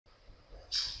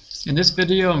In this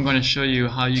video, I'm going to show you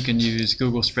how you can use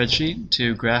Google Spreadsheet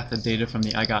to graph the data from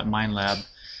the I Got Mine lab.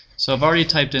 So I've already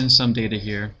typed in some data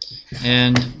here,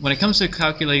 and when it comes to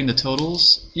calculating the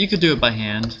totals, you could do it by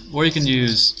hand, or you can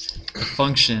use the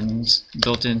functions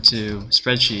built into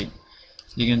Spreadsheet.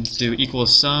 You can do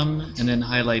equals sum and then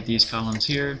highlight these columns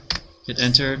here, hit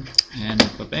enter, and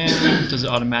bam, does it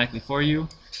automatically for you.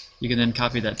 You can then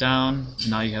copy that down,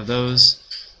 and now you have those.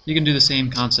 You can do the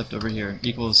same concept over here,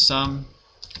 equals sum,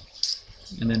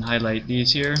 and then highlight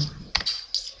these here,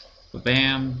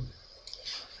 bam,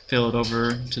 fill it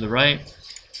over to the right,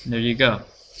 and there you go.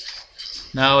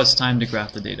 Now it's time to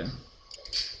graph the data.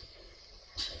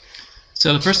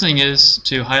 So the first thing is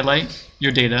to highlight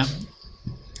your data.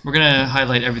 We're going to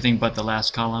highlight everything but the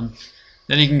last column.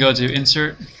 Then you can go to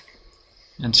insert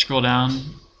and scroll down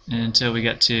until we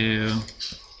get to,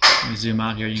 let me zoom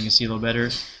out here, you can see a little better.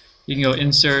 You can go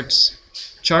insert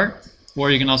chart, or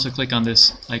you can also click on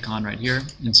this icon right here,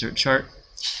 insert chart.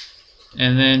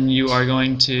 And then you are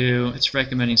going to, it's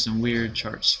recommending some weird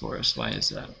charts for us. Why is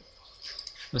that?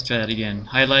 Let's try that again.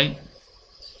 Highlight,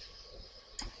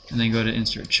 and then go to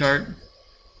insert chart.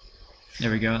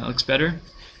 There we go, that looks better.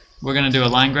 We're going to do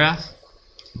a line graph.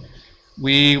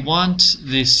 We want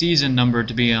the season number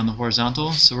to be on the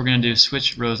horizontal, so we're going to do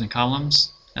switch rows and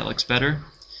columns. That looks better.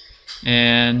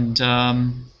 And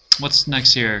what's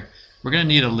next here? We're going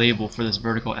to need a label for this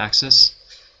vertical axis.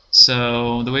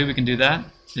 So the way we can do that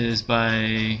is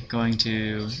by going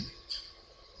to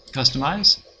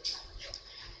customize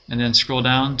and then scroll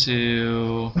down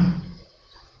to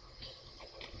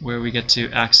where we get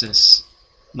to axis,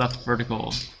 left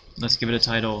vertical. Let's give it a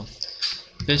title,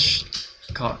 fish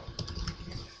caught.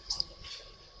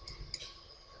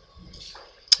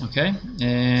 Okay,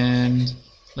 and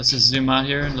let's just zoom out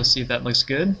here and let's see if that looks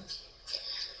good.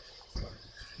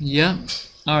 Yeah.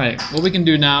 Alright, what we can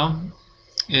do now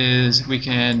is we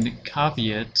can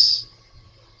copy it.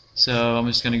 So I'm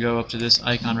just going to go up to this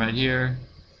icon right here,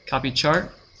 copy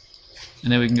chart,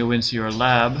 and then we can go into your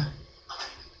lab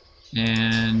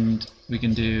and we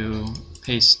can do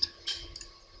paste.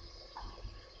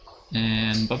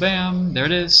 And ba-bam, there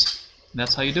it is.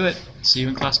 That's how you do it. See you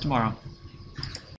in class tomorrow.